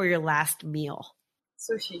for your last meal?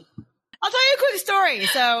 Sushi. I'll tell you a quick story.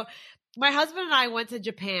 So my husband and I went to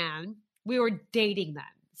Japan. We were dating then.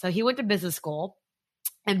 So he went to business school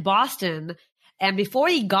in Boston. And before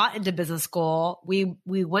he got into business school, we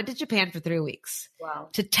went to Japan for 3 weeks. Wow.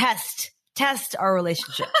 To test our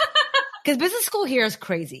relationship. Because business school here is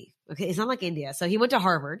crazy. Okay. It's not like India. So he went to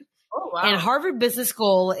Harvard. Oh, wow. And Harvard Business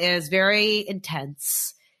School is very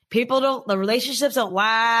intense. The relationships don't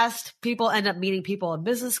last. People end up meeting people in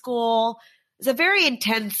business school. It's a very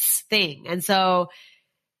intense thing. And so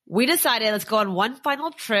we decided let's go on one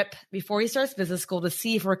final trip before he starts business school to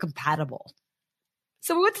see if we're compatible.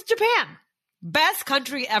 So we went to Japan. Best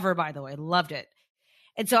country ever, by the way. Loved it.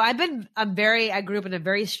 And so I grew up in a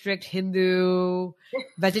very strict Hindu,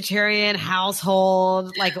 vegetarian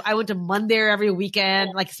household. Like I went to Mandir every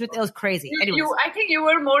weekend. Like it was crazy. I think you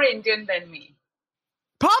were more Indian than me.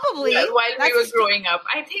 Probably. Yeah, while we were growing up.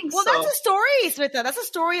 I think so. Well, that's a story, Smita. That's a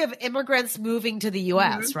story of immigrants moving to the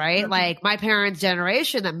U.S., right? Mm-hmm. Like my parents'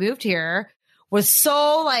 generation that moved here was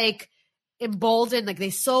so like emboldened. Like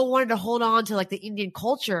they so wanted to hold on to like the Indian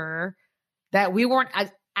culture that we weren't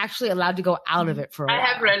actually allowed to go out of it for a while. I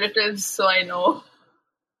have relatives, so I know.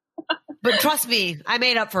 But trust me, I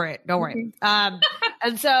made up for it. Don't worry.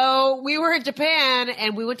 And so we were in Japan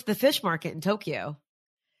and we went to the fish market in Tokyo.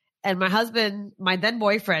 And my husband, my then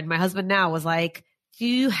boyfriend, my husband now was like,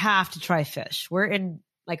 you have to try fish. We're in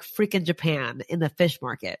like freaking Japan in the fish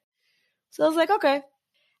market. So I was like, okay.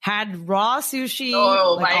 Had raw sushi.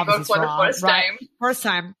 Oh like my God, for the first time. First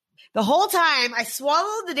time. The whole time I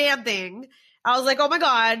swallowed the damn thing. I was like, oh my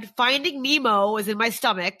God, Finding Nemo was in my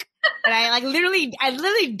stomach. And I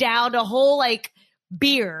literally downed a whole like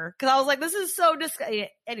beer because I was like, this is so disgusting.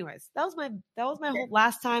 Anyways, that was my whole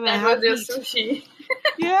last time I had your sushi.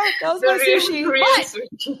 Yeah, that was my sushi.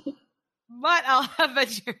 Sushi. But I'll have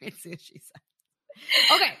vegetarian sushi.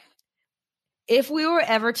 Okay. If we were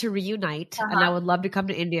ever to reunite, and I would love to come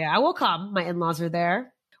to India, I will come. My in-laws are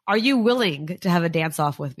there. Are you willing to have a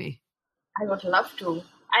dance-off with me? I would love to.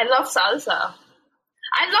 I love salsa.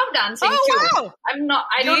 I love dancing too. Wow. I don't know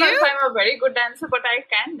if I'm a very good dancer, but I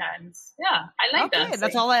can dance. Yeah, I like dancing.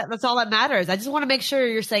 That's all that matters. I just want to make sure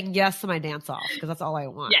you're saying yes to my dance-off because that's all I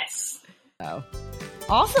want. Yes. So,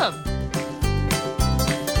 awesome.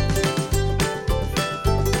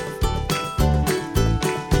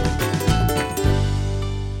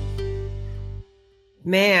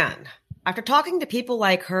 Man, after talking to people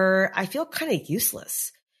like her, I feel kind of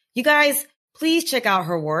useless. You guys, please check out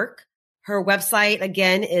her work. Her website,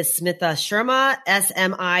 again, is Smitha Sharma,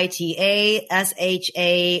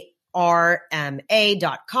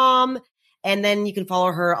 SMITASHARMA.com. And then you can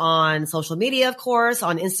follow her on social media, of course,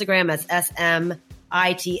 on Instagram as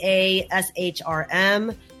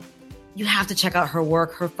SMITASHRM. You have to check out her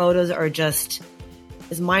work. Her photos are just,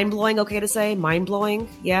 is mind-blowing okay to say? Mind-blowing?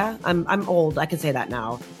 Yeah, I'm old. I can say that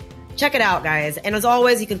now. Check it out, guys. And as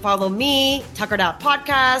always, you can follow me, Tuckered Out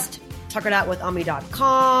Podcast,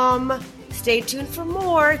 tuckeredoutwithami.com. Stay tuned for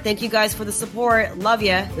more. Thank you guys for the support. Love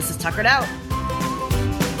ya. This is Tuckered Out.